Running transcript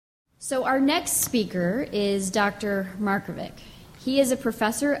So our next speaker is Dr. Markovic. He is a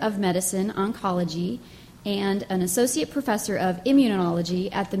professor of medicine, oncology, and an associate professor of immunology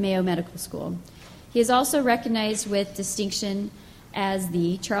at the Mayo Medical School. He is also recognized with distinction as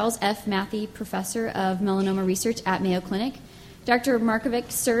the Charles F. Matthey Professor of Melanoma Research at Mayo Clinic. Dr.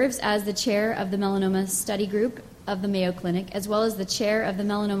 Markovic serves as the chair of the Melanoma Study Group of the Mayo Clinic, as well as the chair of the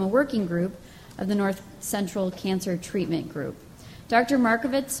Melanoma Working Group of the North Central Cancer Treatment Group. Dr.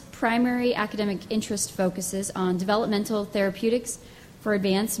 Markovic's primary academic interest focuses on developmental therapeutics for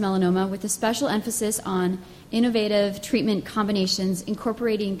advanced melanoma, with a special emphasis on innovative treatment combinations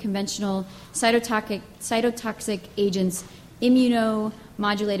incorporating conventional cytotoxic agents,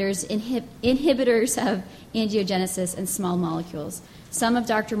 immunomodulators, inhibitors of angiogenesis, and small molecules. Some of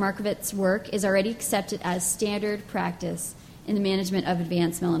Dr. Markovic's work is already accepted as standard practice in the management of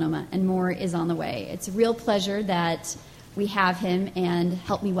advanced melanoma, and more is on the way. It's a real pleasure that we have him, and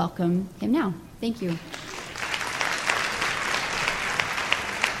help me welcome him now. Thank you.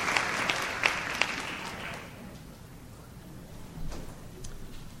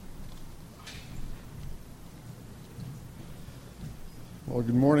 Well,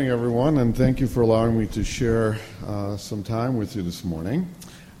 good morning, everyone, and thank you for allowing me to share some time with you this morning.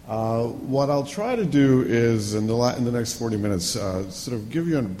 What I'll try to do is, in the next 40 minutes, sort of give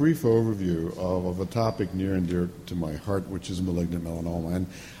you a brief overview of a topic near and dear to my heart, which is malignant melanoma. And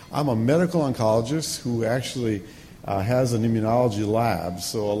I'm a medical oncologist who actually has an immunology lab,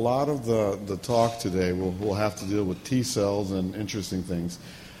 so a lot of the talk today will have to deal with T cells and interesting things.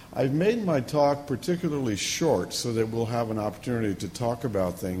 I've made my talk particularly short so that we'll have an opportunity to talk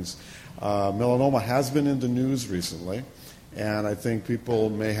about things. Melanoma has been in the news recently, and I think people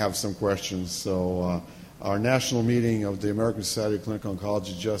may have some questions. So our national meeting of the American Society of Clinical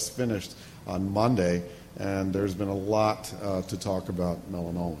Oncology just finished on Monday, and there's been a lot to talk about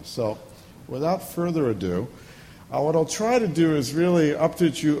melanoma. So without further ado, what I'll try to do is really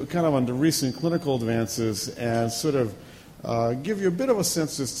update you kind of on the recent clinical advances and sort of give you a bit of a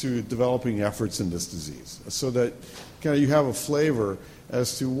sense as to developing efforts in this disease, so that kind of you have a flavor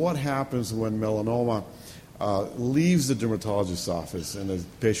as to what happens when melanoma leaves the dermatologist's office and the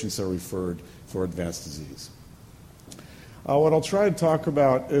patients are referred for advanced disease. What I'll try to talk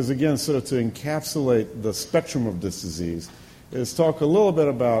about is, again, sort of to encapsulate the spectrum of this disease, is talk a little bit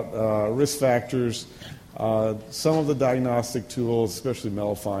about risk factors, some of the diagnostic tools, especially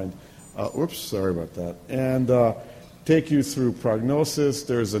Melifine. Sorry about that. And take you through prognosis.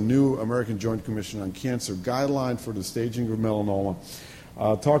 There's a new American Joint Commission on Cancer guideline for the staging of melanoma.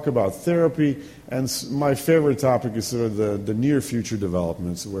 Talk about therapy, and my favorite topic is sort of the near future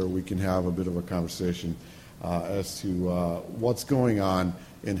developments, where we can have a bit of a conversation as to what's going on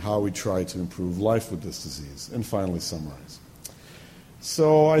and how we try to improve life with this disease, and finally summarize.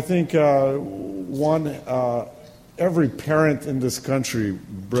 So I think every parent in this country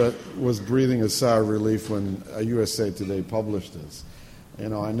was breathing a sigh of relief when USA Today published this. You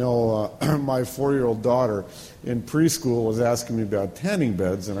know, I know my 4-year-old daughter in preschool was asking me about tanning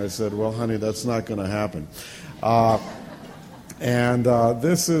beds, and I said, well, honey, that's not going to happen.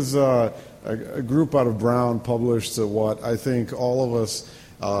 This is a group out of Brown published what I think all of us,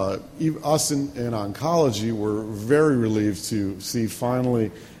 us in oncology, were very relieved to see finally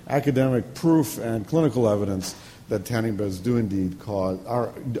academic proof and clinical evidence that tanning beds do indeed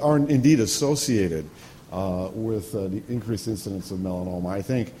are indeed associated with the increased incidence of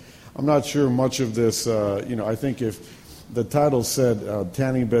melanoma. I'm not sure much of this, I think if the title said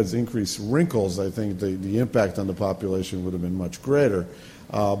tanning beds increase wrinkles, I think the impact on the population would have been much greater.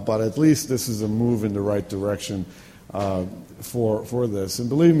 But at least this is a move in the right direction for this. And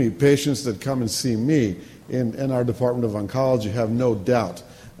believe me, patients that come and see me in our Department of Oncology have no doubt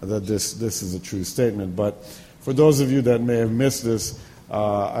that this is a true statement. But for those of you that may have missed this,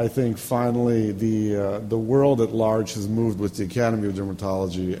 I think finally the world at large has moved with the Academy of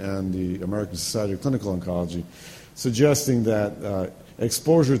Dermatology and the American Society of Clinical Oncology, suggesting that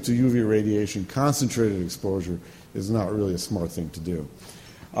exposure to UV radiation, concentrated exposure, is not really a smart thing to do.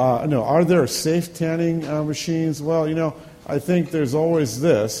 No, are there safe tanning machines? Well, I think there's always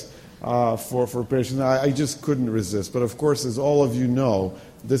this for patients. I just couldn't resist. But of course, as all of you know,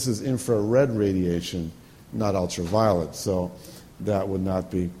 this is infrared radiation, not ultraviolet. So that would not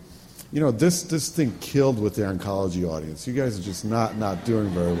be, this thing killed with the oncology audience. You guys are just not doing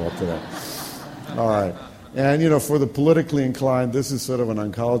very well today. All right. And, for the politically inclined, this is sort of an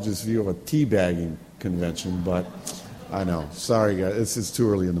oncologist's view of a teabagging convention, but I know. Sorry, guys. It's too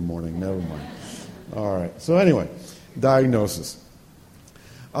early in the morning. Never mind. All right. So anyway, diagnosis.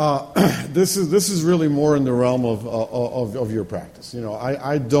 This is really more in the realm of your practice.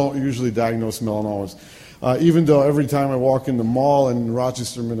 I don't usually diagnose melanomas, even though every time I walk in the mall in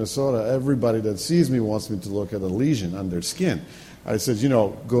Rochester, Minnesota, everybody that sees me wants me to look at a lesion on their skin. I said,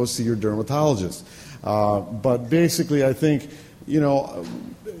 go see your dermatologist. But basically, I think,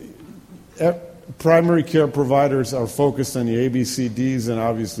 primary care providers are focused on the A, B, C, Ds, and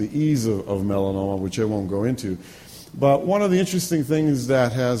obviously E's of melanoma, which I won't go into. But one of the interesting things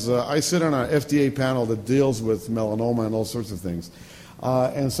that I sit on an FDA panel that deals with melanoma and all sorts of things.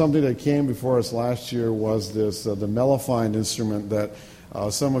 And something that came before us last year was this, the Melafine instrument that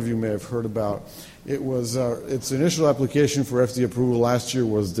some of you may have heard about. It was its initial application for FDA approval last year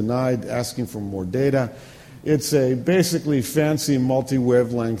was denied, asking for more data. It's a basically fancy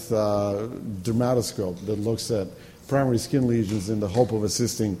multi-wavelength dermatoscope that looks at primary skin lesions in the hope of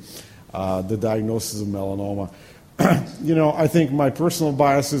assisting the diagnosis of melanoma. I think my personal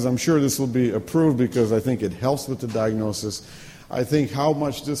biases, I'm sure this will be approved because I think it helps with the diagnosis. I think how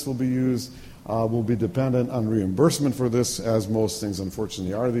much this will be used will be dependent on reimbursement for this, as most things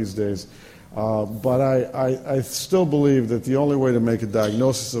unfortunately are these days. But I still believe that the only way to make a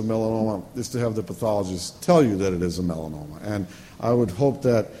diagnosis of melanoma is to have the pathologist tell you that it is a melanoma. And I would hope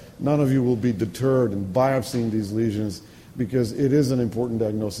that none of you will be deterred in biopsying these lesions because it is an important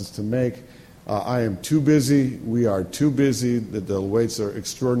diagnosis to make. I am too busy. We are too busy. The weights are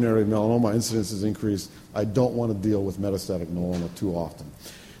extraordinary. Melanoma incidence has increased. I don't want to deal with metastatic melanoma too often.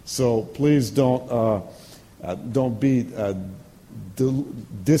 So please don't be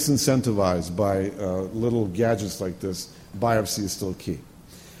disincentivized by little gadgets like this. Biopsy is still key.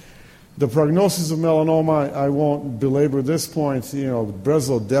 The prognosis of melanoma, I won't belabor this point.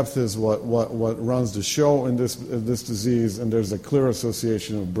 Breslow depth is what runs the show in this disease, and there's a clear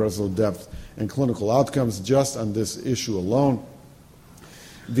association of Breslow depth and clinical outcomes just on this issue alone.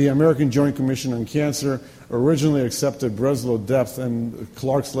 The American Joint Commission on Cancer originally accepted Breslow depth and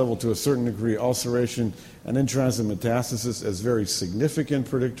Clark's level to a certain degree, ulceration and in-transit metastasis as very significant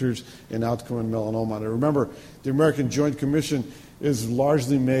predictors in outcome in melanoma. And remember, the American Joint Commission is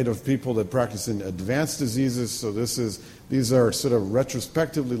largely made of people that practice in advanced diseases, so these are sort of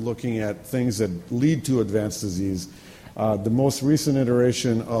retrospectively looking at things that lead to advanced disease. The most recent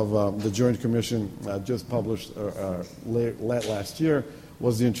iteration of the Joint Commission just published late last year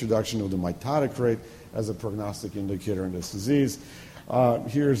was the introduction of the mitotic rate as a prognostic indicator in this disease.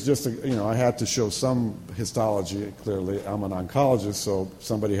 Here's just, I had to show some histology. Clearly, I'm an oncologist, so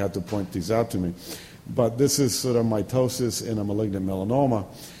somebody had to point these out to me. But this is sort of mitosis in a malignant melanoma.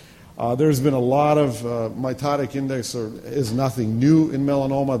 There's been a lot of mitotic index is nothing new in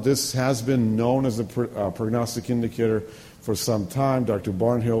melanoma. This has been known as a prognostic indicator for some time. Dr.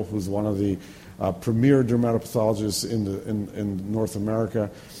 Barnhill, who's one of the premier dermatopathologists in North America,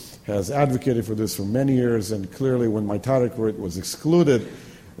 has advocated for this for many years, and clearly when mitotic rate was excluded,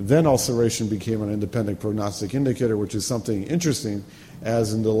 then ulceration became an independent prognostic indicator, which is something interesting,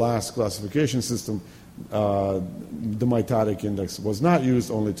 as in the last classification system, the mitotic index was not used,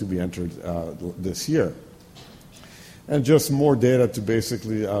 only to be entered this year. And just more data to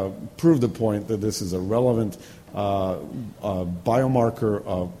basically prove the point that this is a relevant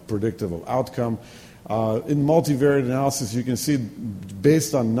biomarker predictive of outcome. In multivariate analysis, you can see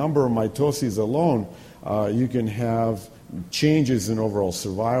based on number of mitoses alone, you can have changes in overall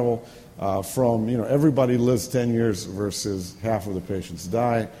survival from, everybody lives 10 years versus half of the patients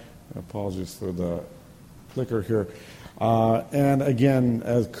die. Apologies for the clicker here. And again,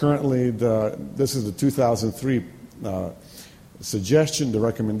 as currently, this is the 2003 suggestion, the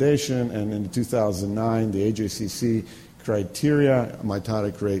recommendation, and in 2009, the AJCC criteria,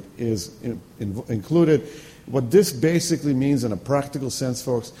 mitotic rate is included. What this basically means in a practical sense,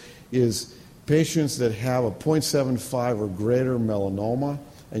 folks, is patients that have a 0.75 or greater melanoma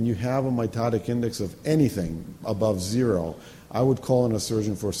and you have a mitotic index of anything above 0, I would call in a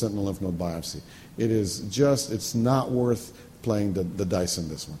surgeon for a sentinel lymph node biopsy. It's not worth playing the dice in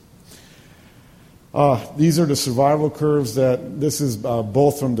this one. These are the survival curves this is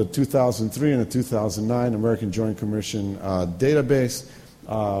both from the 2003 and the 2009 American Joint Commission database.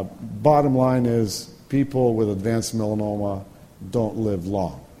 Bottom line is people with advanced melanoma don't live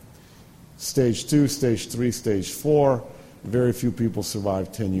long. Stage 2, Stage 3, Stage 4, very few people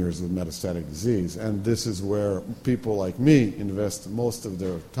survive 10 years with metastatic disease. And this is where people like me invest most of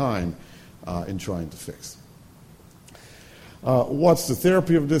their time in trying to fix. What's the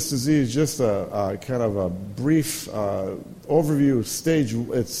therapy of this disease? Just a kind of a brief overview of stage.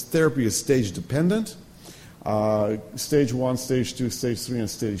 Its therapy is stage dependent. Stage 1, Stage 2, Stage 3, and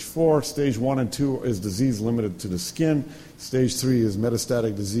Stage 4. Stage 1 and 2 is disease limited to the skin. Stage 3 is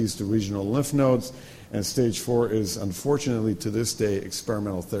metastatic disease to regional lymph nodes. And Stage 4 is, unfortunately, to this day,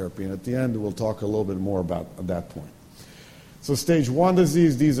 experimental therapy. And at the end, we'll talk a little bit more about that point. So Stage 1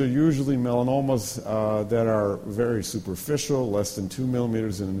 disease, these are usually melanomas that are very superficial, less than 2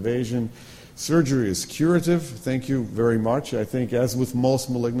 millimeters in invasion. Surgery is curative. Thank you very much. I think as with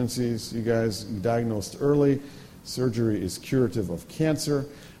most malignancies, you guys diagnosed early, surgery is curative of cancer,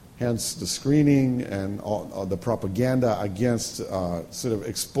 hence the screening and all the propaganda against sort of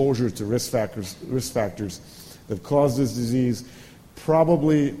exposure to risk factors that cause this disease.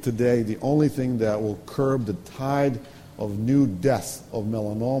 Probably today the only thing that will curb the tide of new death of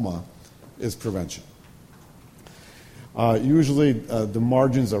melanoma is prevention. Usually the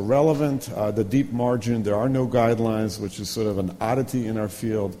margins are relevant. The deep margin, there are no guidelines, which is sort of an oddity in our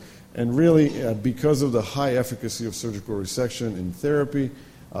field. And really, because of the high efficacy of surgical resection in therapy,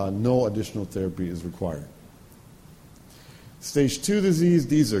 no additional therapy is required. Stage 2 disease,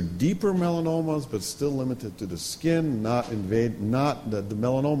 these are deeper melanomas, but still limited to the skin, the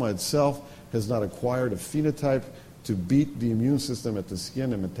melanoma itself has not acquired a phenotype to beat the immune system at the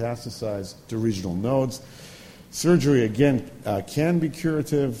skin and metastasize to regional nodes. Surgery, again, can be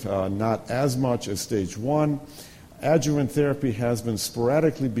curative, not as much as Stage 1. Adjuvant therapy has been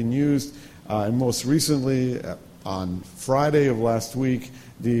sporadically used, and most recently, on Friday of last week,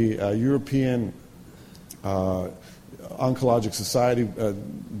 the European Oncologic Society,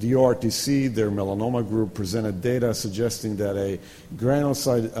 the ORTC, their melanoma group, presented data suggesting that a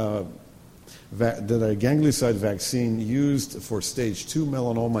ganglioside vaccine used for Stage 2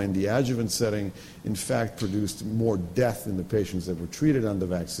 melanoma in the adjuvant setting, in fact, produced more death in the patients that were treated on the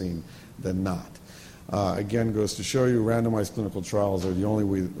vaccine than not. Again, goes to show you randomized clinical trials are the only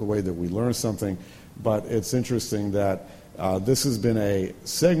way that we learn something, but it's interesting that this has been a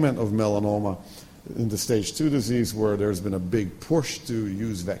segment of melanoma in the Stage 2 disease where there's been a big push to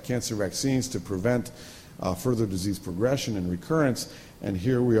use cancer vaccines to prevent further disease progression and recurrence. And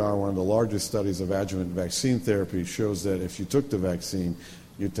here we are, one of the largest studies of adjuvant vaccine therapy shows that if you took the vaccine,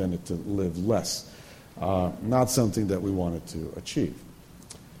 you tended to live less. Not something that we wanted to achieve.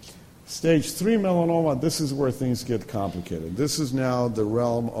 Stage 3 melanoma, this is where things get complicated. This is now the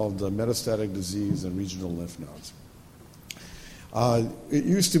realm of the metastatic disease and regional lymph nodes. It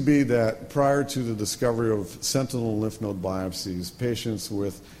used to be that prior to the discovery of sentinel lymph node biopsies, patients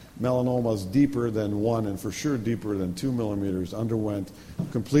with melanomas deeper than 1 and for sure deeper than 2 millimeters underwent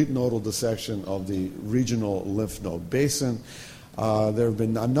complete nodal dissection of the regional lymph node basin. There have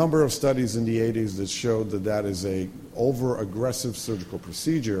been a number of studies in the 80s that showed that that is an over-aggressive surgical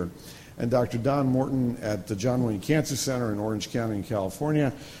procedure. And Dr. Don Morton at the John Wayne Cancer Center in Orange County in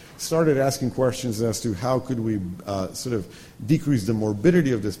California started asking questions as to how could we sort of decrease the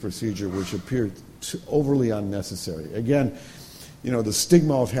morbidity of this procedure, which appeared overly unnecessary. Again, you know, the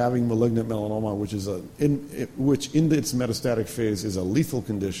stigma of having malignant melanoma, which in its metastatic phase is a lethal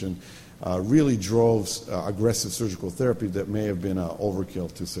condition, really drove aggressive surgical therapy that may have been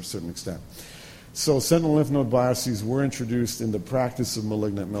overkill to a certain extent. So sentinel lymph node biopsies were introduced in the practice of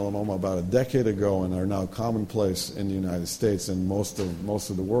malignant melanoma about a decade ago and are now commonplace in the United States and most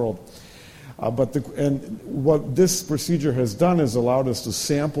of the world. And what this procedure has done is allowed us to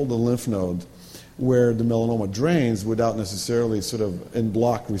sample the lymph node where the melanoma drains without necessarily sort of en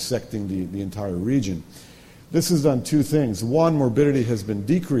bloc resecting the entire region. This has done two things. One, morbidity has been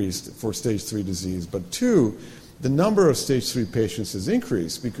decreased for Stage 3 disease, but two, the number of Stage 3 patients has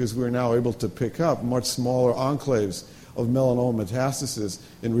increased because we're now able to pick up much smaller enclaves of melanoma metastasis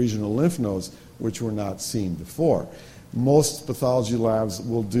in regional lymph nodes, which were not seen before. Most pathology labs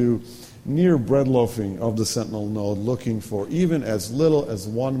will do near bread loafing of the sentinel node, looking for even as little as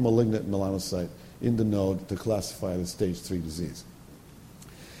one malignant melanocyte in the node to classify it as Stage 3 disease.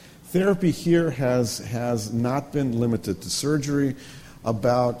 Therapy here has not been limited to surgery.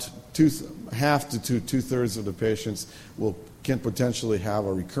 About half to two-thirds of the patients can potentially have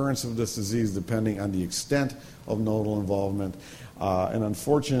a recurrence of this disease depending on the extent of nodal involvement. And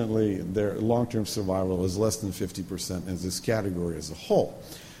unfortunately, their long-term survival is less than 50% in this category as a whole.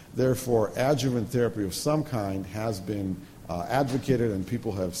 Therefore, adjuvant therapy of some kind has been advocated, and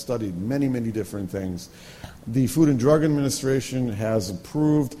people have studied many, many different things. The Food and Drug Administration has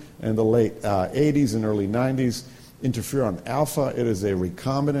approved in the late 80s and early 90s interferon alpha. It is a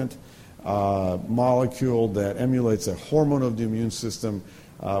recombinant molecule that emulates a hormone of the immune system,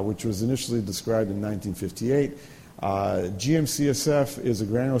 which was initially described in 1958. GM-CSF is a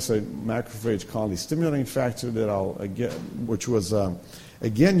granulocyte macrophage colony stimulating factor that which was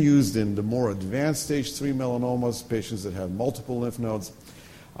again used in the more advanced stage 3 melanomas, patients that have multiple lymph nodes.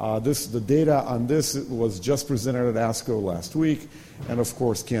 The data on this was just presented at ASCO last week, and of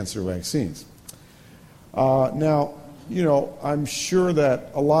course, cancer vaccines. Now, I'm sure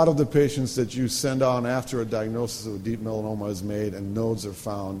that a lot of the patients that you send on after a diagnosis of a deep melanoma is made and nodes are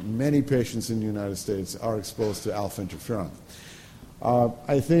found, many patients in the United States are exposed to alpha interferon.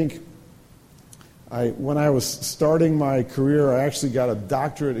 I think when I was starting my career, I actually got a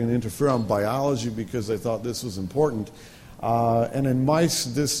doctorate in interferon biology because I thought this was important. And in mice,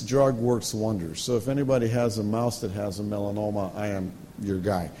 this drug works wonders. So if anybody has a mouse that has a melanoma, I am your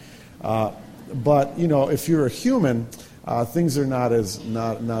guy. But if you're a human, things are not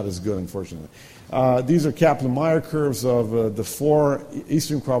as good, unfortunately. These are Kaplan-Meier curves of the 4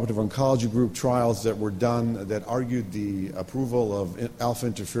 Eastern Cooperative Oncology Group trials that were done that argued the approval of alpha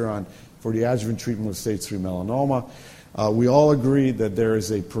interferon for the adjuvant treatment of stage 3 melanoma. We all agree that there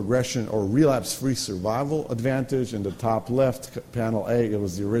is a progression or relapse-free survival advantage. In the top left, panel A, it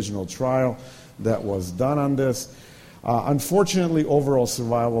was the original trial that was done on this. Unfortunately, overall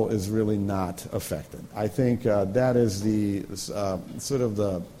survival is really not affected. I think that is the sort of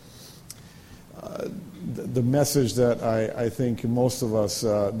the message that I think most of us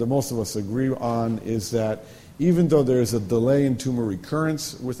agree on, is that even though there is a delay in tumor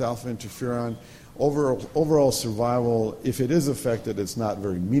recurrence with alpha interferon, overall survival, if it is affected, it's not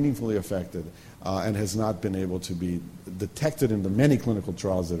very meaningfully affected and has not been able to be detected in the many clinical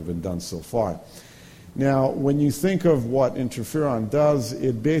trials that have been done so far. Now, when you think of what interferon does,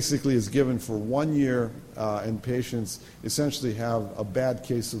 it basically is given for 1 year, and patients essentially have a bad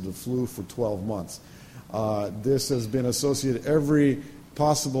case of the flu for 12 months. This has been associated, every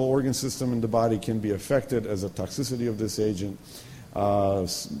possible organ system in the body can be affected as a toxicity of this agent,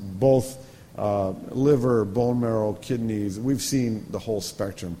 both liver, bone marrow, kidneys. We've seen the whole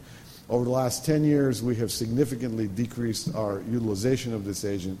spectrum. Over the last 10 years, we have significantly decreased our utilization of this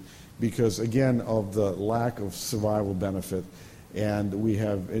agent because, again, of the lack of survival benefit. And we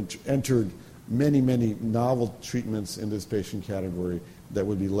have entered many, many novel treatments in this patient category that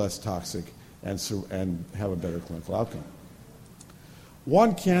would be less toxic and have a better clinical outcome.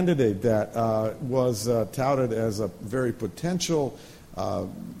 One candidate that was touted as a very potential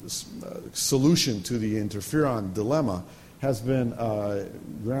solution to the interferon dilemma has been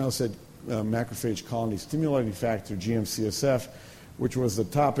granulocyte macrophage colony stimulating factor, GM-CSF, which was the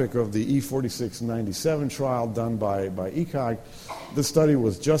topic of the E4697 trial done by ECOG. The study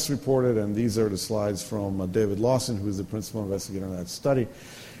was just reported, and these are the slides from David Lawson, who is the principal investigator in that study.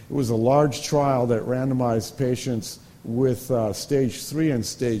 It was a large trial that randomized patients with stage 3 and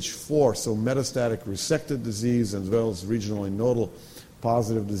stage 4, so metastatic resected disease as well as regionally nodal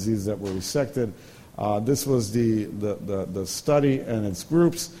positive disease that were resected. This was the study and its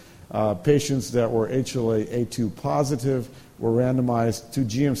groups. Patients that were HLA-A2 positive were randomized to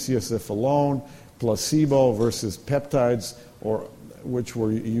GM-CSF alone, placebo versus peptides, which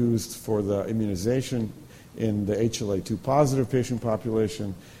were used for the immunization in the HLA-2 positive patient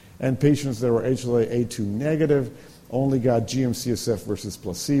population. And patients that were HLA-A2 negative only got GM-CSF versus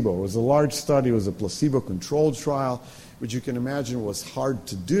placebo. It was a large study. It was a placebo-controlled trial, which you can imagine was hard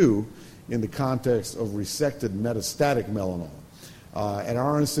to do in the context of resected metastatic melanoma. At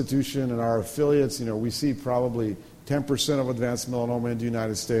our institution and our affiliates, we see probably 10% of advanced melanoma in the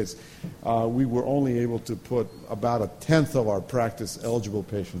United States. We were only able to put about 1/10 of our practice-eligible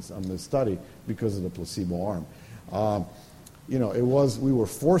patients on this study because of the placebo arm. We were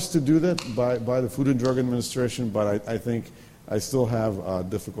forced to do that by the Food and Drug Administration, but I think I still have a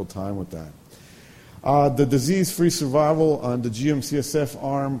difficult time with that. The disease-free survival on the GM-CSF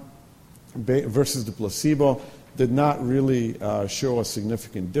arm versus the placebo did not really show a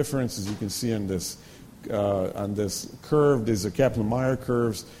significant difference. As you can see on this curve, these are Kaplan-Meier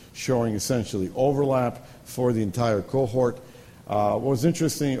curves showing essentially overlap for the entire cohort. What was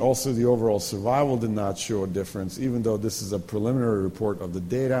interesting, also the overall survival did not show a difference, even though this is a preliminary report of the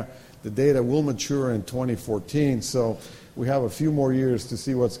data. The data will mature in 2014, so we have a few more years to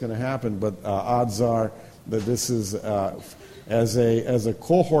see what's going to happen, but odds are that this is, as a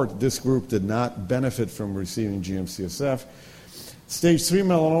cohort, this group did not benefit from receiving GM-CSF. Stage 3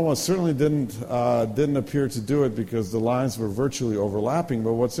 melanoma certainly didn't appear to do it because the lines were virtually overlapping,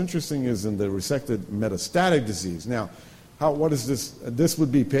 but what's interesting is in the resected metastatic disease. Now, what is this? This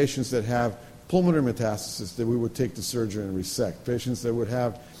would be patients that have pulmonary metastasis that we would take to surgery and resect, patients that would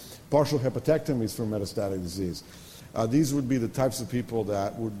have partial hepatectomies for metastatic disease. These would be the types of people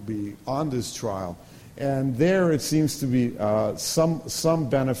that would be on this trial. And there it seems to be some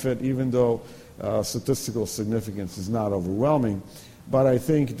benefit, even though statistical significance is not overwhelming. but I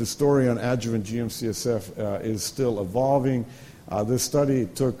think the story on adjuvant GM-CSF is still evolving. This study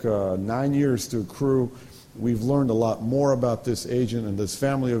took 9 years to accrue. We've learned a lot more about this agent and this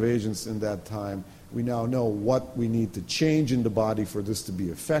family of agents in that time. We now know what we need to change in the body for this to be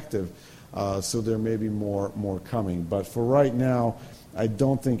effective, so there may be more coming. But for right now, I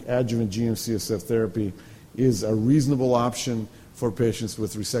don't think adjuvant GM-CSF therapy is a reasonable option for patients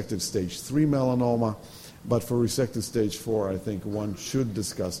with resected stage 3 melanoma, but for resected stage 4, I think one should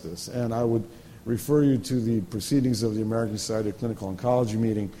discuss this. And I would refer you to the proceedings of the American Society of Clinical Oncology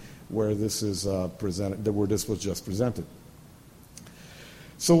meeting where this is presented, where this was just presented.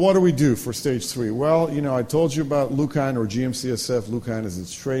 So what do we do for stage 3? Well, I told you about Leukine or GM-CSF. Leukine is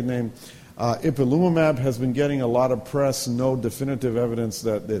its trade name. Ipilimumab has been getting a lot of press, no definitive evidence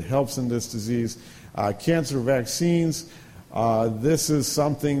that it helps in this disease. Cancer vaccines, this is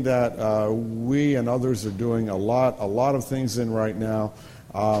something that we and others are doing a lot of things in right now.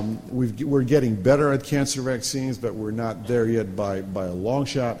 We're getting better at cancer vaccines, but we're not there yet by a long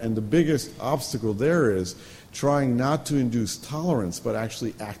shot. And the biggest obstacle there is trying not to induce tolerance, but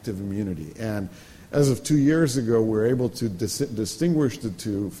actually active immunity. And as of 2 years ago, we're able to distinguish the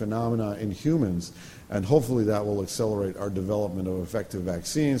two phenomena in humans, and hopefully that will accelerate our development of effective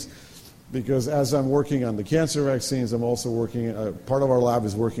vaccines. Because as I'm working on the cancer vaccines, I'm also working, part of our lab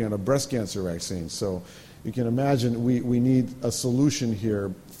is working on a breast cancer vaccine. So you can imagine we need a solution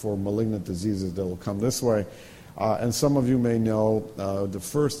here for malignant diseases that will come this way. And some of you may know the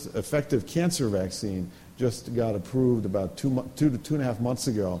first effective cancer vaccine just got approved about 2 to 2.5 months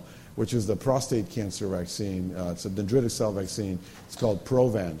ago, which is the prostate cancer vaccine. It's a dendritic cell vaccine. It's called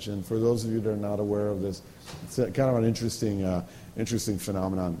Provenge. And for those of you that are not aware of this, it's kind of an interesting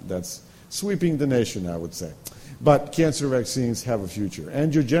phenomenon that's sweeping the nation, I would say. But cancer vaccines have a future.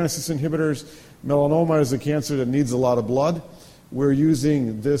 Angiogenesis inhibitors, melanoma is a cancer that needs a lot of blood. We're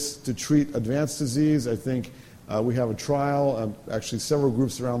using this to treat advanced disease. I think we have a trial. Actually, several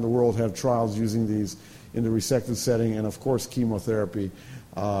groups around the world have trials using these in the resected setting, and of course chemotherapy,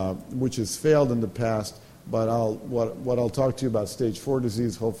 which has failed in the past. But what I'll talk to you about stage 4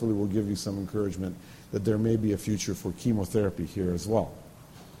 disease hopefully will give you some encouragement that there may be a future for chemotherapy here as well.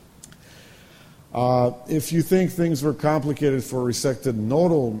 If you think things were complicated for resected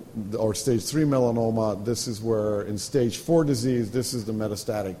nodal or stage 3 melanoma, this is where in stage 4 disease, this is the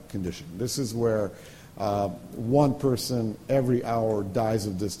metastatic condition. This is where one person every hour dies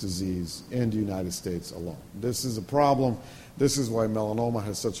of this disease in the United States alone. This is a problem. This is why melanoma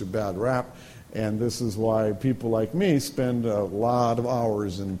has such a bad rap, and this is why people like me spend a lot of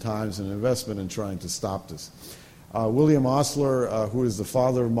hours and times and investment in trying to stop this. William Osler, who is the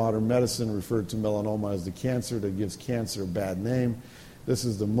father of modern medicine, referred to melanoma as the cancer that gives cancer a bad name. This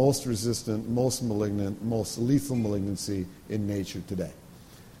is the most resistant, most malignant, most lethal malignancy in nature today.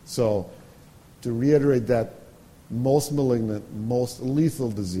 So, to reiterate that, most malignant, most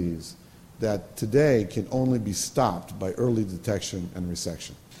lethal disease that today can only be stopped by early detection and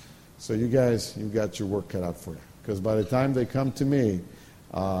resection. So you guys, you've got your work cut out for you. Because by the time they come to me,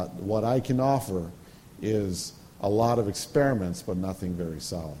 what I can offer is a lot of experiments, but nothing very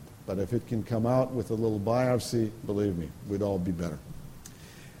solid. But if it can come out with a little biopsy, believe me, we'd all be better.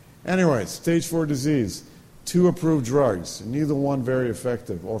 Anyway, stage 4 disease, 2 approved drugs, neither one very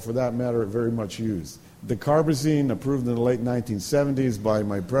effective, or for that matter, very much used. Dacarbazine, approved in the late 1970s by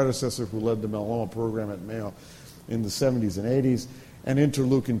my predecessor who led the melanoma program at Mayo in the 70s and 80s, and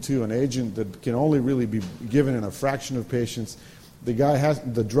interleukin-2, an agent that can only really be given in a fraction of patients.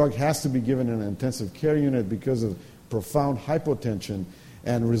 The drug has to be given in an intensive care unit because of profound hypotension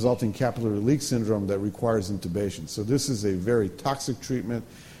and resulting capillary leak syndrome that requires intubation. So this is a very toxic treatment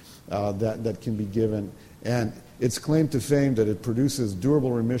that can be given, and it's claim to fame that it produces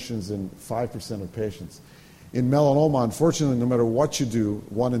durable remissions in 5% of patients. In melanoma, unfortunately, no matter what you do,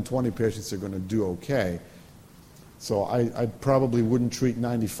 1 in 20 patients are going to do okay. So I probably wouldn't treat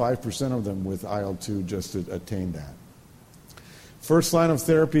 95% of them with IL-2 just to attain that. First line of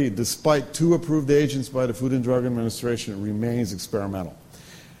therapy, despite 2 approved agents by the Food and Drug Administration, remains experimental.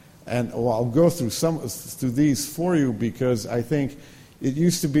 And I'll go through these for you because I think it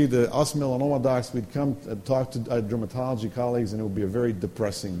used to be that us melanoma docs, we'd come and talk to our dermatology colleagues, and it would be a very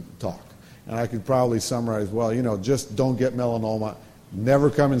depressing talk. And I could probably summarize, well, just don't get melanoma,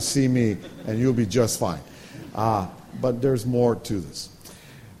 never come and see me, and you'll be just fine. But there's more to this.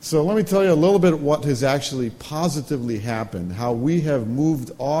 So let me tell you a little bit what has actually positively happened, how we have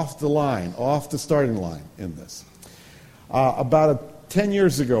moved off the line, off the starting line in this. About 10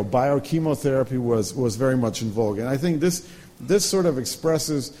 years ago, biochemotherapy was very much in vogue. And I think this sort of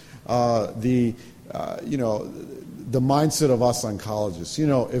expresses the the mindset of us oncologists. You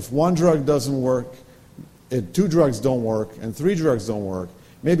know, if one drug doesn't work, if 2 drugs don't work, and 3 drugs don't work,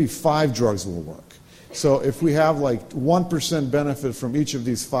 maybe 5 drugs will work. So if we have like 1% benefit from each of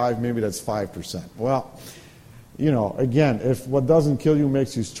these 5, maybe that's 5%. Well, you know, again, if what doesn't kill you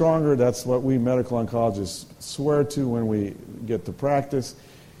makes you stronger, that's what we medical oncologists swear to when we get to practice.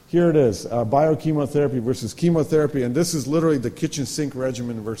 Here it is, biochemotherapy versus chemotherapy, and this is literally the kitchen sink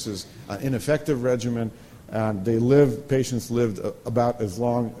regimen versus an ineffective regimen. And patients lived about as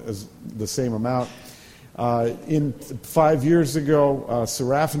long as the same amount. 5 years ago,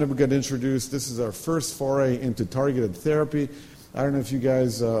 sorafenib got introduced. This is our first foray into targeted therapy. I don't know if you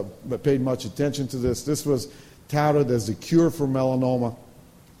guys paid much attention to this. This was touted as the cure for melanoma.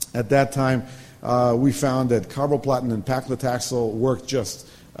 At that time, we found that carboplatin and paclitaxel worked just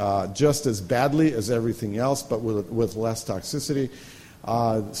as badly as everything else, but with less toxicity.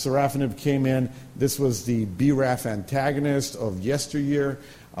 Sorafenib came in. This was the BRAF antagonist of yesteryear.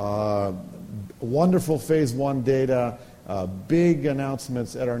 Wonderful phase 1 data, big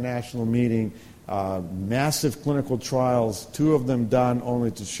announcements at our national meeting, massive clinical trials, 2 of them done only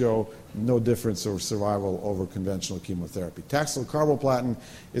to show no difference or survival over conventional chemotherapy. Taxol carboplatin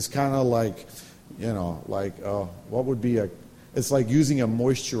is kind of like, you know, like what would be it's like using a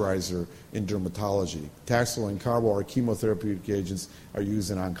moisturizer in dermatology. Taxol and carbo are chemotherapeutic agents are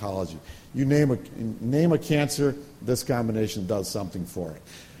used in oncology. You name a cancer, this combination does something for it.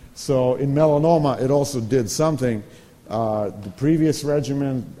 So in melanoma, it also did something. The previous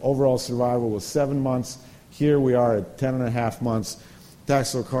regimen, overall survival was 7 months. Here we are at 10.5 months.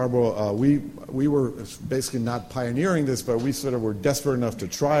 Taxol carbo, we were basically not pioneering this, but we sort of were desperate enough to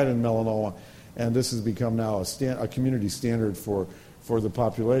try it in melanoma, and this has become now a community standard for the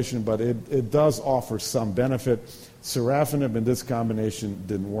population, but it does offer some benefit. Sorafenib in this combination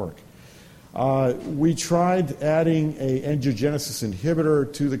didn't work. We tried adding a angiogenesis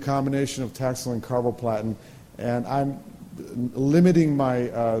inhibitor to the combination of Taxol and carboplatin, and I'm limiting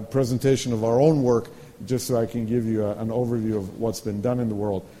my presentation of our own work just so I can give you an overview of what's been done in the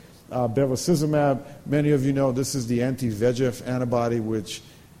world. Bevacizumab, many of you know this is the anti-VEGF antibody, which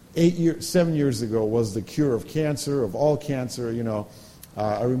 7 years ago was the cure of cancer, of all cancer. You know,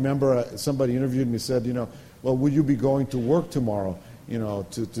 I remember somebody interviewed me and said, you know, well, would you be going to work tomorrow, you know,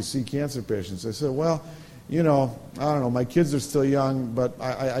 to see cancer patients? I said, well, you know, I don't know, my kids are still young, but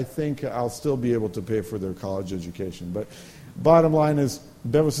I think I'll still be able to pay for their college education. But bottom line is,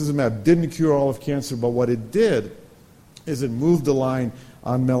 bevacizumab didn't cure all of cancer, but what it did is it moved the line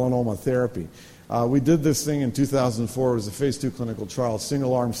on melanoma therapy. We did this thing in 2004. It was a phase 2 clinical trial,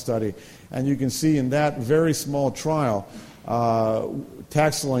 single-arm study. And you can see in that very small trial,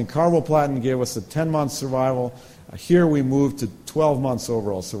 Taxol and carboplatin gave us a 10-month survival. Here we moved to 12 months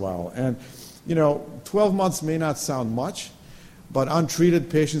overall survival. And, you know, 12 months may not sound much, but untreated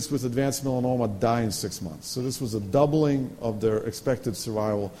patients with advanced melanoma die in 6 months. So this was a doubling of their expected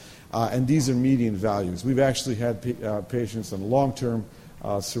survival. And these are median values. We've actually had patients on long-term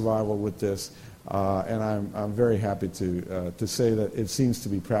survival with this. And I'm very happy to say that it seems to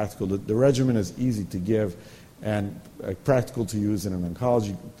be practical. The regimen is easy to give and practical to use in an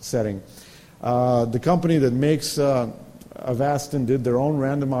oncology setting. The company that makes Avastin did their own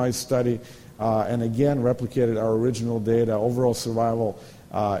randomized study and again replicated our original data. Overall survival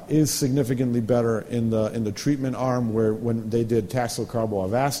is significantly better in the treatment arm when they did Taxol carbo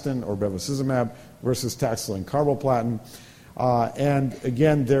Avastin or bevacizumab versus Taxol and carboplatin. And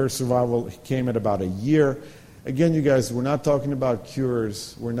again, their survival came at about a year. Again, you guys, we're not talking about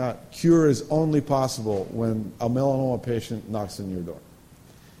cures. Cure is only possible when a melanoma patient knocks on your door.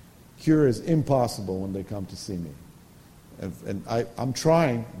 Cure is impossible when they come to see me. And I'm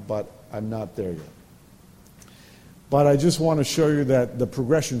trying, but I'm not there yet. But I just want to show you that the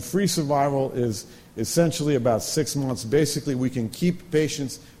progression-free survival is essentially about 6 months. Basically, we can keep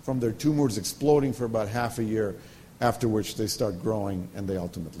patients from their tumors exploding for about half a year, after which they start growing and they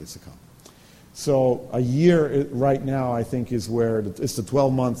ultimately succumb. So a year right now, I think, is where it's the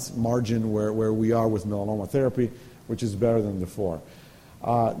 12-month margin where we are with melanoma therapy, which is better than before.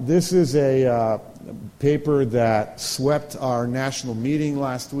 This is a paper that swept our national meeting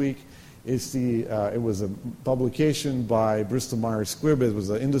last week. It was a publication by Bristol Myers Squibb. It was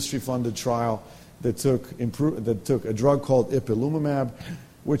an industry-funded trial that took a drug called ipilimumab,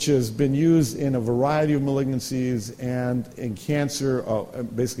 which has been used in a variety of malignancies and in cancer,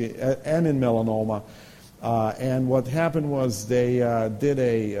 basically, and in melanoma. And what happened was they did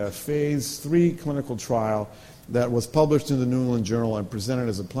a phase 3 clinical trial that was published in the New England Journal and presented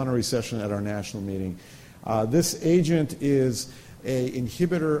as a plenary session at our national meeting. This agent is an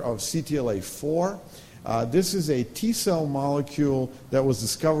inhibitor of CTLA-4. This is a T-cell molecule that was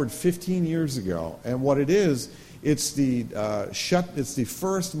discovered 15 years ago, and what it is, it's the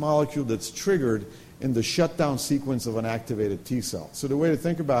first molecule that's triggered in the shutdown sequence of an activated T-cell. So the way to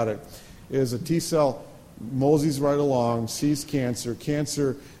think about it is a T-cell moseys right along, sees cancer,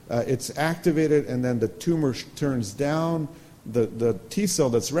 it's activated, and then the tumor turns down the T-cell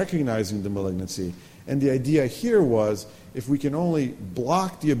that's recognizing the malignancy. And the idea here was, if we can only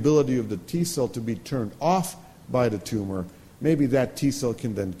block the ability of the T-cell to be turned off by the tumor, maybe that T-cell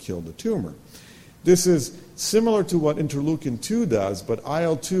can then kill the tumor. This is similar to what interleukin-2 does, but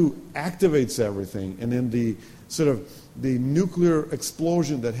IL-2 activates everything, and in the sort of the nuclear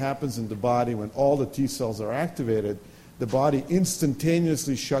explosion that happens in the body when all the T-cells are activated, the body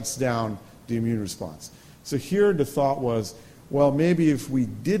instantaneously shuts down the immune response. So here the thought was, well, maybe if we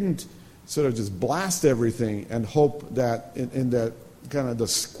didn't sort of just blast everything and hope that in that kind of the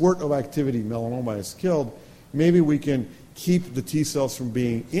squirt of activity melanoma is killed, maybe we can keep the T-cells from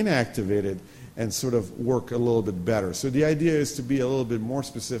being inactivated and sort of work a little bit better. So the idea is to be a little bit more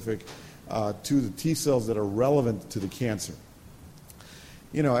specific to the T-cells that are relevant to the cancer.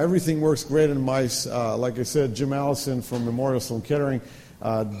 You know, everything works great in mice. Like I said, Jim Allison from Memorial Sloan Kettering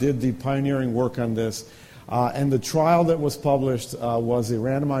did the pioneering work on this. And the trial that was published was a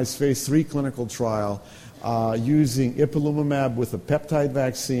randomized phase 3 clinical trial using ipilimumab with a peptide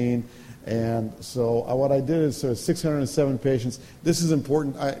vaccine. And so what I did is 607 patients. This is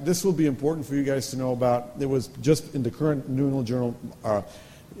important. This will be important for you guys to know about. It was just in the current New England Journal.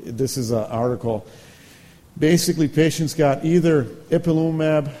 This is an article. Basically, patients got either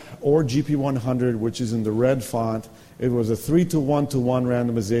ipilimumab or GP100, which is in the red font. It was a 3-to-1-to-1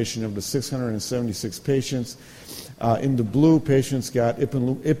 randomization of the 676 patients. In the blue, patients got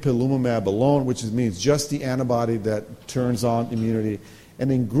ipilimumab alone, which means just the antibody that turns on immunity.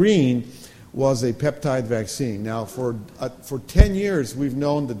 And in green was a peptide vaccine. Now, for 10 years, we've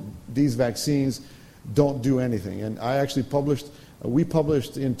known that these vaccines don't do anything. And we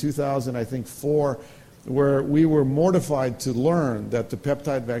published in 2004, where we were mortified to learn that the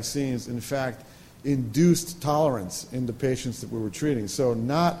peptide vaccines, in fact, induced tolerance in the patients that we were treating. So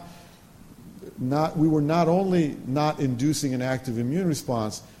we were not only not inducing an active immune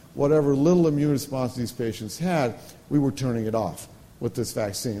response, whatever little immune response these patients had, we were turning it off with this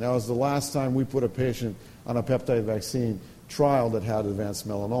vaccine. That was the last time we put a patient on a peptide vaccine trial that had advanced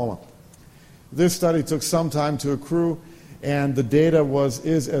melanoma. This study took some time to accrue, and the data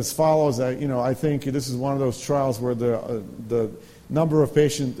is as follows. I think this is one of those trials where the number of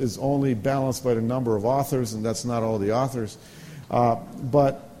patients is only balanced by the number of authors, and that's not all the authors.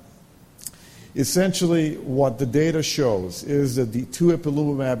 But essentially what the data shows is that the two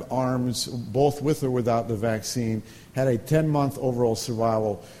ipilimumab arms, both with or without the vaccine, had a 10-month overall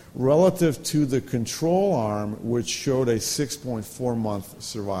survival relative to the control arm, which showed a 6.4-month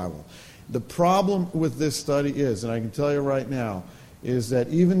survival. The problem with this study is, and I can tell you right now, is that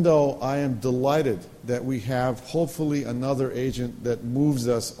even though I am delighted that we have hopefully another agent that moves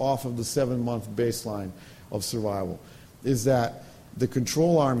us off of the 7-month baseline of survival, is that the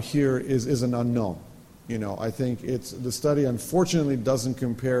control arm here is an unknown. I think the study unfortunately doesn't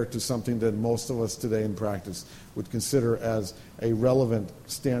compare to something that most of us today in practice would consider as a relevant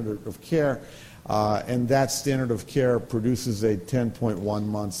standard of care. And that standard of care produces a 10.1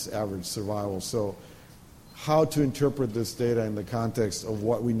 months average survival. So how to interpret this data in the context of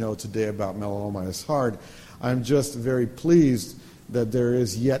what we know today about melanoma is hard. I'm just very pleased that there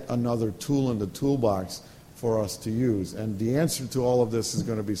is yet another tool in the toolbox for us to use. And the answer to all of this is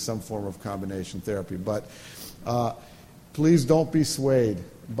going to be some form of combination therapy. But please don't be swayed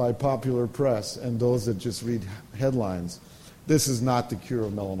by popular press and those that just read headlines. This is not the cure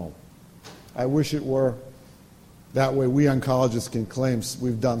of melanoma. I wish it were. That way we oncologists can claim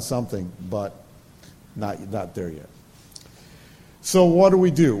we've done something, but not there yet. So what do we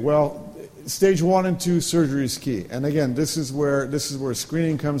do? Well, stage 1 and 2 surgery is key. And again, this is where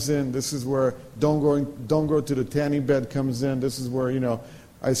screening comes in. This is where don't go to the tanning bed comes in. This is where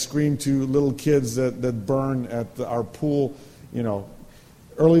I scream to little kids that burn at our pool.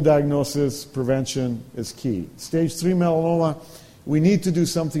 Early diagnosis, prevention is key. Stage 3 melanoma, we need to do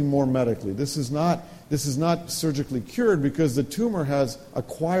something more medically. This is not surgically cured because the tumor has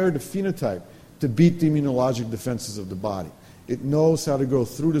acquired a phenotype to beat the immunologic defenses of the body. It knows how to go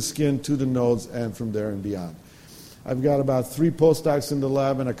through the skin to the nodes and from there and beyond. I've got about 3 postdocs in the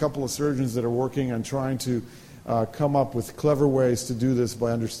lab and a couple of surgeons that are working on trying to come up with clever ways to do this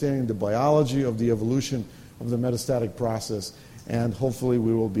by understanding the biology of the evolution of the metastatic process, and hopefully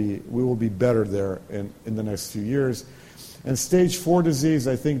we will be better there in the next few years. And stage 4 disease,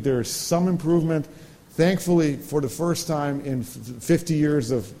 I think there is some improvement. Thankfully, for the first time in 50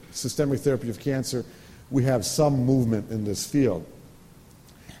 years of systemic therapy of cancer, we have some movement in this field.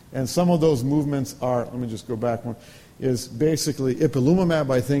 And some of those movements are, let me just go back one, is basically ipilimumab,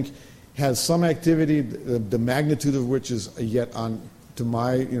 I think, has some activity, the magnitude of which is yet on, to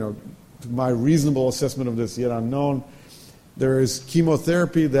my reasonable assessment of this, yet unknown. There is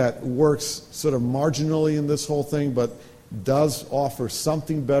chemotherapy that works sort of marginally in this whole thing, but does offer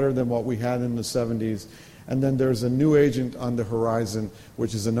something better than what we had in the 70s. And then there's a new agent on the horizon,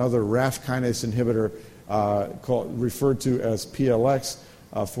 which is another RAF kinase inhibitor referred to as PLX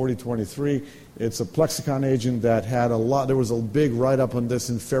 4023. It's a Plexicon agent that had a lot. There was a big write-up on this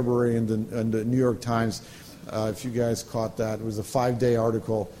in February in the New York Times. If you guys caught that, it was a 5-day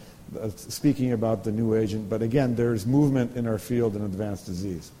article speaking about the new agent. But again, there's movement in our field in advanced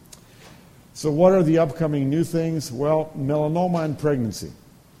disease. So what are the upcoming new things? Well, melanoma and pregnancy.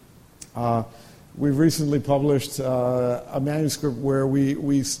 We've recently published a manuscript where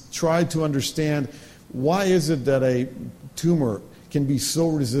we tried to understand why is it that a tumor can be so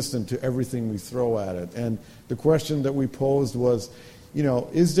resistant to everything we throw at it. And the question that we posed was,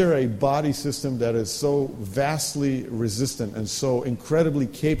 is there a body system that is so vastly resistant and so incredibly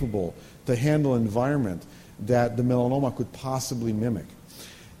capable to handle environment that the melanoma could possibly mimic?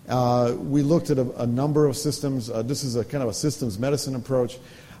 We looked at a number of systems. This is a kind of a systems medicine approach.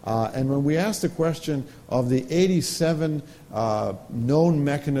 And when we asked the question of the 87 known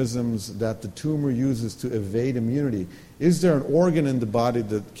mechanisms that the tumor uses to evade immunity, is there an organ in the body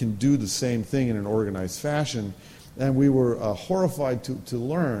that can do the same thing in an organized fashion? And we were horrified to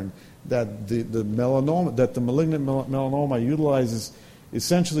learn that the malignant melanoma utilizes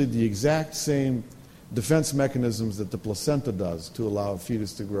essentially the exact same defense mechanisms that the placenta does to allow a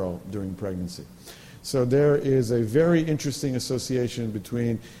fetus to grow during pregnancy. So there is a very interesting association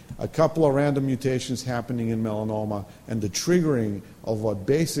between a couple of random mutations happening in melanoma and the triggering of what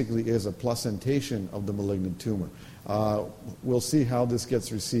basically is a placentation of the malignant tumor. We'll see how this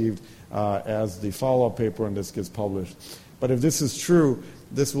gets received as the follow-up paper on this gets published. But if this is true,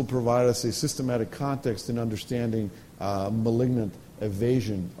 this will provide us a systematic context in understanding malignant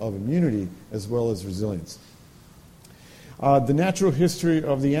evasion of immunity as well as resilience. The natural history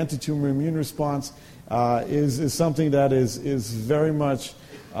of the anti-tumor immune response is something that is very much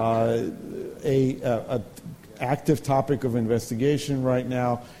an active topic of investigation right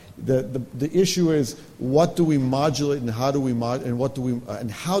now. The issue is, what do we modulate and how do we modulate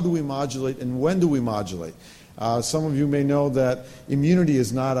and when do we modulate? Some of you may know that immunity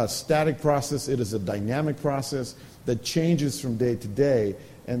is not a static process; it is a dynamic process that changes from day to day,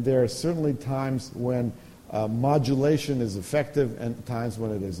 and there are certainly times when modulation is effective and times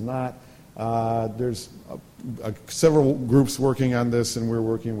when it is not. There's several groups working on this, and we're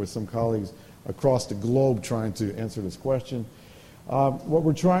working with some colleagues across the globe trying to answer this question. What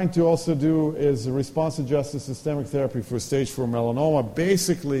we're trying to also do is a response-adjusted systemic therapy for stage 4 melanoma.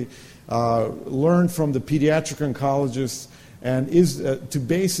 Basically, learn from the pediatric oncologists and is to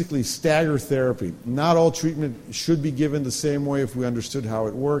basically stagger therapy. Not all treatment should be given the same way if we understood how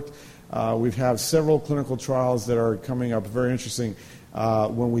it worked. We've had several clinical trials that are coming up, very interesting,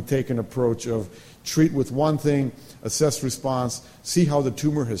 when we take an approach of treat with one thing, assess response, see how the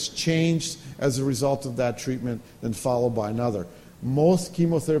tumor has changed as a result of that treatment, then followed by another. Most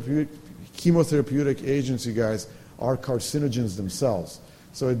chemotherapeutic agents, you guys, are carcinogens themselves.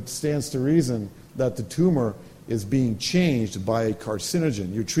 So it stands to reason that the tumor is being changed by a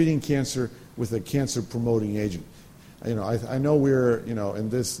carcinogen. You're treating cancer with a cancer-promoting agent. I know we're in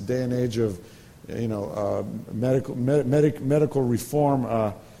this day and age of medical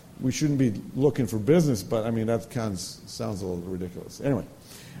reform. We shouldn't be looking for business, but I mean that kind of sounds a little ridiculous. Anyway,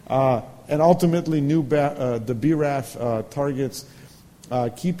 and ultimately, the BRAF targets.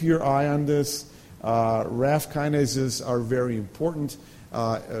 Keep your eye on this. RAF kinases are very important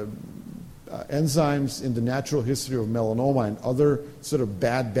enzymes in the natural history of melanoma and other sort of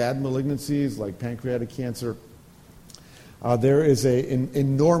bad malignancies like pancreatic cancer. There is an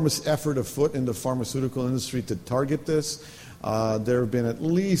enormous effort afoot in the pharmaceutical industry to target this. There have been at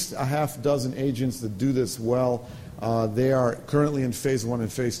least a half dozen agents that do this well. They are currently in phase 1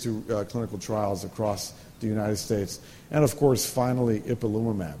 and phase 2 clinical trials across the United States. And of course, finally,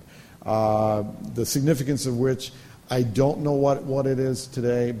 ipilimumab. The significance of which I don't know what it is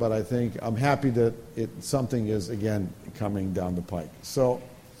today, but I think I'm happy that something is, again, coming down the pike. So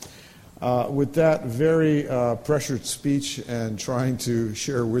with that very pressured speech and trying to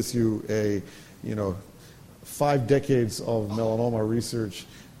share with you 5 decades of melanoma research,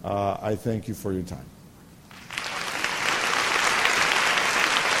 I thank you for your time.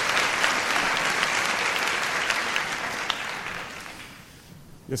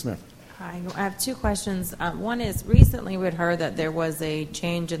 Yes, ma'am. Hi, I have two questions. One is, recently we had heard that there was a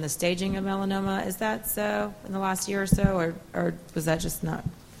change in the staging of melanoma. Is that so in the last year or so, or was that just not?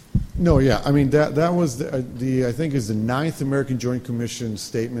 No, yeah. I mean, that was the I think is the 9th American Joint Commission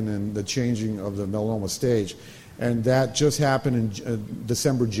statement in the changing of the melanoma stage. And that just happened in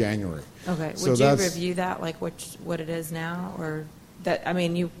December, January. Okay. So would you review that, like what it is now? Or that, I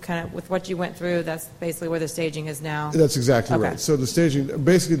mean, you kind of, with what you went through, that's basically where the staging is now? That's exactly Okay. right. So the staging,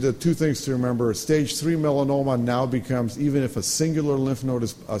 basically the two things to remember, stage 3 melanoma now becomes, even if a singular lymph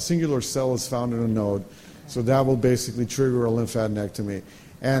node a singular cell is found in a node, so that will basically trigger a lymphadenectomy.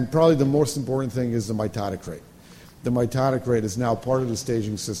 And probably the most important thing is the mitotic rate. The mitotic rate is now part of the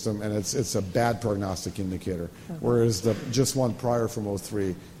staging system, and it's a bad prognostic indicator, Okay. whereas the just one prior from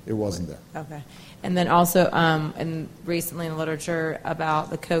 03, it wasn't there. Okay. And then also, and recently in the literature about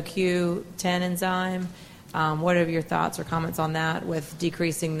the CoQ10 enzyme, what are your thoughts or comments on that with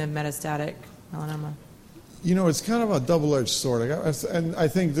decreasing the metastatic melanoma? You know, it's kind of a double-edged sword. And I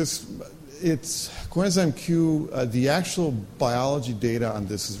think it's coenzyme Q, the actual biology data on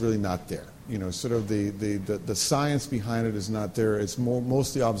this is really not there. You know, sort of the science behind it is not there. It's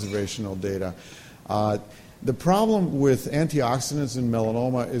mostly observational data. The problem with antioxidants in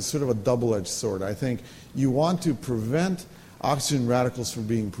melanoma is sort of a double-edged sword. I think you want to prevent oxygen radicals from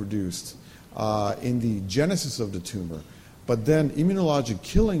being produced in the genesis of the tumor, but then immunologic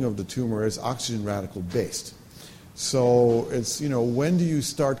killing of the tumor is oxygen radical based. So it's, you know, when do you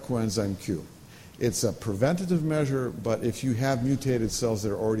start coenzyme Q? It's a preventative measure, but if you have mutated cells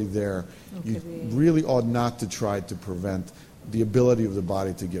that are already there, you really ought not to try to prevent the ability of the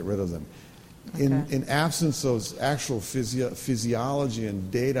body to get rid of them. Okay. In absence of actual physiology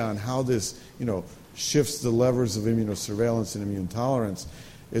and data on how this, you know, shifts the levers of immunosurveillance and immune tolerance,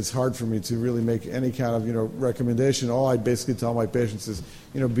 it's hard for me to really make any kind of, you know, recommendation. All I basically tell my patients is,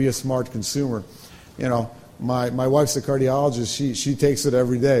 you know, be a smart consumer. You know, my wife's a cardiologist. She takes it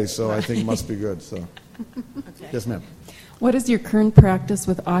every day, so I think it must be good. So, Okay. Yes, ma'am. What is your current practice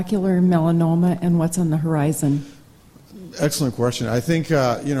with ocular melanoma, and what's on the horizon? Excellent question. I think,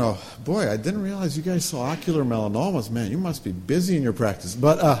 you know, boy, I didn't realize you guys saw ocular melanomas. Man, you must be busy in your practice.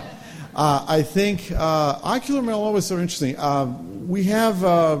 But I think ocular melanoma is so interesting. We have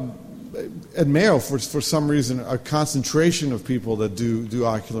at Mayo, for some reason, a concentration of people that do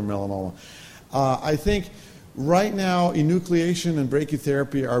ocular melanoma. I think right now, enucleation and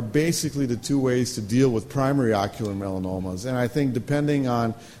brachytherapy are basically the two ways to deal with primary ocular melanomas. And I think depending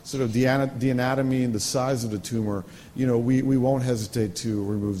on sort of the anatomy and the size of the tumor, you know, we won't hesitate to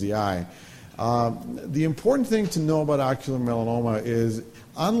remove the eye. The important thing to know about ocular melanoma is,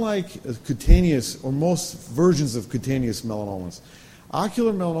 unlike cutaneous or most versions of cutaneous melanomas,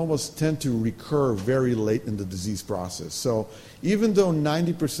 ocular melanomas tend to recur very late in the disease process. So even though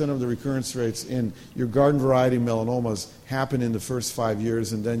 90% of the recurrence rates in your garden variety melanomas happen in the first 5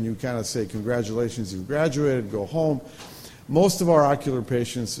 years, and then you kind of say, congratulations, you've graduated, go home, most of our ocular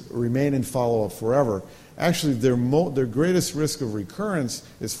patients remain in follow-up forever. Actually, their greatest risk of recurrence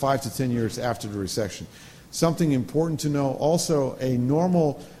is 5 to 10 years after the resection. Something important to know, also a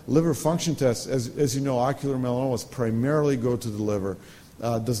normal liver function test, as you know, ocular melanomas primarily go to the liver,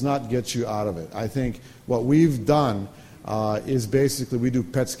 does not get you out of it. I think what we've done is basically we do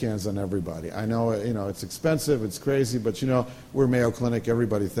PET scans on everybody. I know, you know, it's expensive, it's crazy, but you know, we're Mayo Clinic,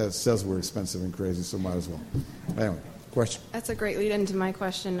 everybody says we're expensive and crazy, so might as well. Anyway, question? That's a great lead into my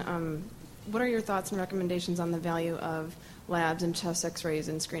question. What are your thoughts and recommendations on the value of labs and chest x-rays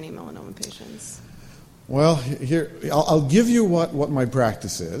in screening melanoma patients? Well, here, I'll give you what my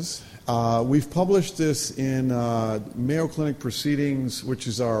practice is. We've published this in Mayo Clinic Proceedings, which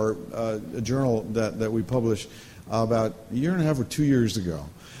is our journal that we published about a year and a half or 2 years ago.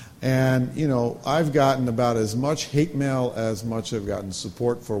 And, you know, I've gotten about as much hate mail as much I've gotten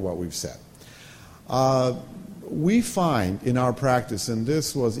support for what we've said. We find in our practice, and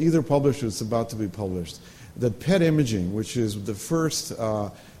this was either published or it's about to be published, that PET imaging, which is the first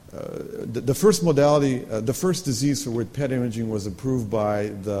modality, the first disease for which PET imaging was approved by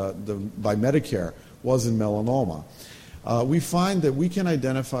Medicare, was in melanoma. We find that we can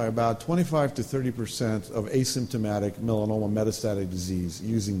identify about 25 to 30% of asymptomatic melanoma metastatic disease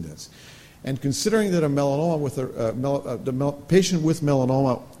using this. And considering that a melanoma with the patient with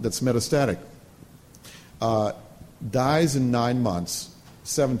melanoma that's metastatic dies in 9 months,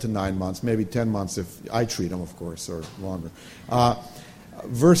 7 to 9 months, maybe 10 months if I treat them, of course, or longer.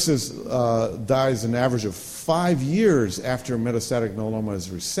 Versus dies an average of 5 years after metastatic melanoma is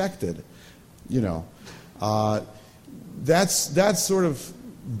resected, you know, that sort of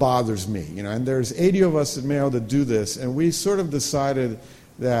bothers me, you know. And there's 80 of us at Mayo that do this, and we sort of decided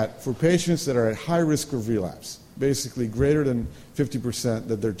that for patients that are at high risk of relapse, basically greater than 50%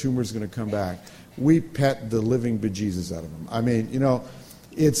 that their tumor is going to come back, we pet the living bejesus out of them. I mean, the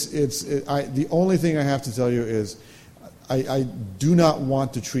only thing I have to tell you is I do not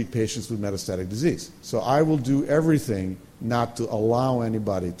want to treat patients with metastatic disease. So I will do everything not to allow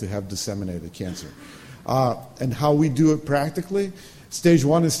anybody to have disseminated cancer. And how we do it practically, stage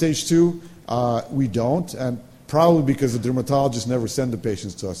 1 and stage 2, we don't, and probably because the dermatologists never send the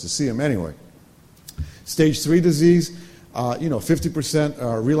patients to us to see them anyway. Stage 3 disease,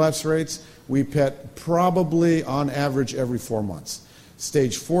 50% relapse rates, we PET probably on average every 4 months.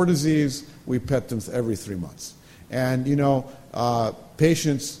 Stage 4 disease, we PET them every 3 months. And,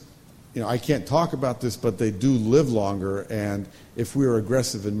 patients, I can't talk about this, but they do live longer, and if we are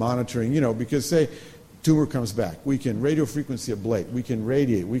aggressive in monitoring, because say tumor comes back, we can radiofrequency ablate, we can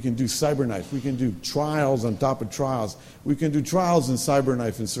radiate, we can do cyberknife, we can do trials on top of trials, we can do trials in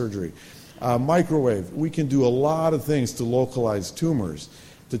cyberknife and surgery. Microwave, we can do a lot of things to localize tumors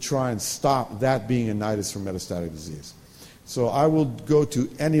to try and stop that being a nidus for metastatic disease. So I will go to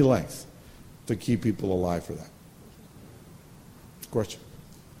any length to keep people alive for that. Question?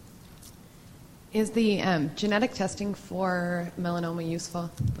 Is the genetic testing for melanoma useful,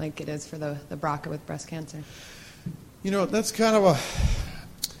 like it is for the BRCA with breast cancer? That's kind of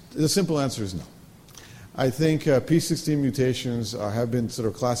the simple answer is no. I think P16 mutations have been sort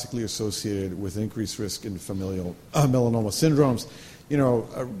of classically associated with increased risk in familial melanoma syndromes.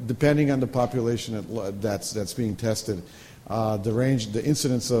 Depending on the population that's being tested, the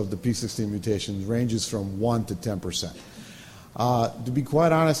incidence of the P16 mutations ranges from 1 to 10%. To be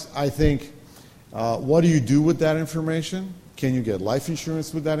quite honest, I think, what do you do with that information? Can you get life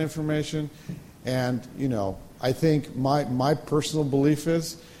insurance with that information? And, I think my personal belief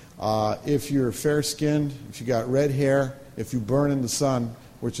is if you're fair-skinned, if you got red hair, if you burn in the sun,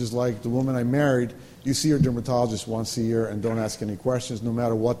 which is like the woman I married, you see your dermatologist once a year and don't ask any questions no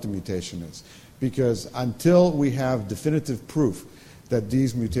matter what the mutation is. Because until we have definitive proof that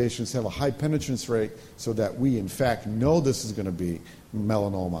these mutations have a high penetrance rate so that we in fact know this is going to be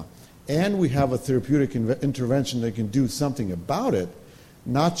melanoma, and we have a therapeutic intervention that can do something about it,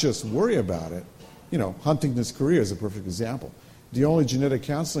 not just worry about it. Huntington's chorea is a perfect example. The only genetic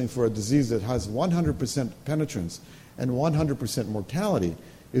counseling for a disease that has 100% penetrance and 100% mortality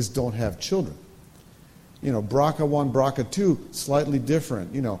is don't have children. BRCA1, BRCA2, slightly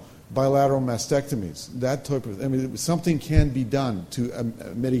different. Bilateral mastectomies, that type of, something can be done to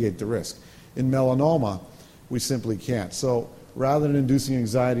mitigate the risk. In melanoma, we simply can't. So rather than inducing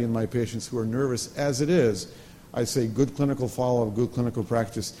anxiety in my patients who are nervous as it is, I say good clinical follow-up, good clinical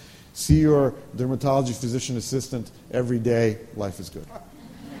practice. See your dermatology physician assistant every day. Life is good.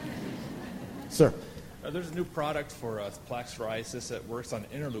 Sir. There's a new product for plaque psoriasis that works on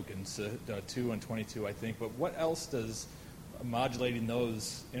interleukins 2 and 22, I think. But what else does modulating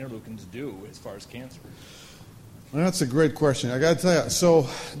those interleukins do as far as cancer? Well, that's a great question. I got to tell you. So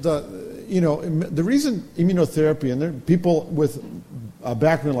the reason immunotherapy and there people with a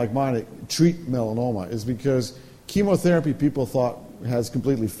background like mine treat melanoma is because chemotherapy people thought has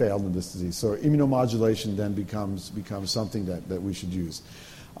completely failed in this disease. So immunomodulation then becomes something that we should use.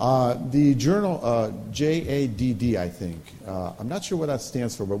 The journal JADD, I think, I'm not sure what that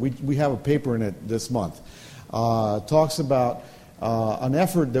stands for, but we have a paper in it this month. Talks about an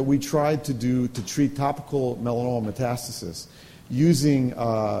effort that we tried to do to treat topical melanoma metastasis using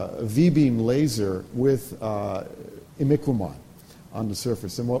V-beam laser with imiquimod on the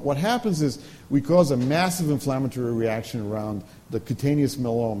surface. And what happens is we cause a massive inflammatory reaction around the cutaneous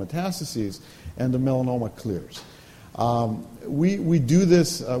melanoma metastases, and the melanoma clears. We do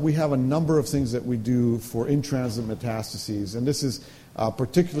this, we have a number of things that we do for in-transit metastases, and this is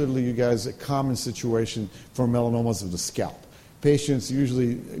particularly, you guys, a common situation for melanomas of the scalp. Patients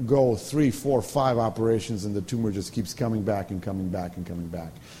usually go 3, 4, 5 operations, and the tumor just keeps coming back and coming back and coming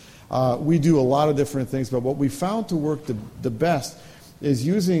back. We do a lot of different things, but what we found to work the best is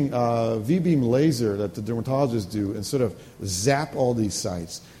using V-beam laser that the dermatologists do and sort of zap all these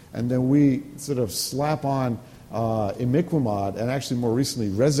sites. And then we sort of slap on imiquimod, and actually more recently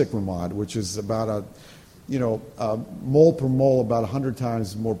resecrimod, which is about mole per mole, about 100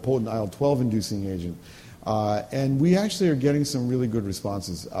 times more potent IL-12 inducing agent. And we actually are getting some really good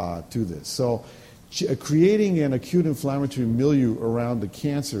responses to this. So creating an acute inflammatory milieu around the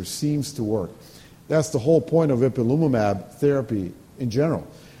cancer seems to work. That's the whole point of ipilimumab therapy in general.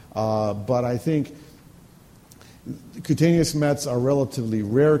 But I think cutaneous mets are relatively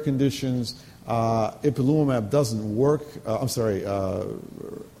rare conditions. Ipilimumab doesn't work.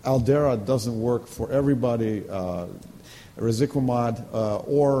 Aldera doesn't work for everybody. risankizumab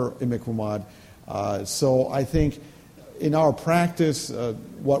or imiquimod. So I think in our practice,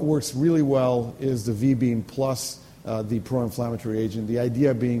 what works really well is the V-beam plus the pro-inflammatory agent. The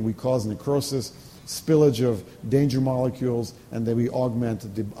idea being we cause necrosis, spillage of danger molecules, and then we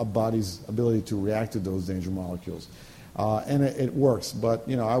augment the body's ability to react to those danger molecules. And it works, but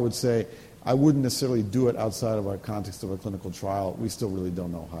I would say I wouldn't necessarily do it outside of our context of a clinical trial. We still really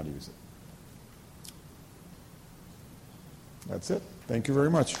don't know how to use it. That's it. Thank you very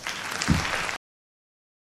much.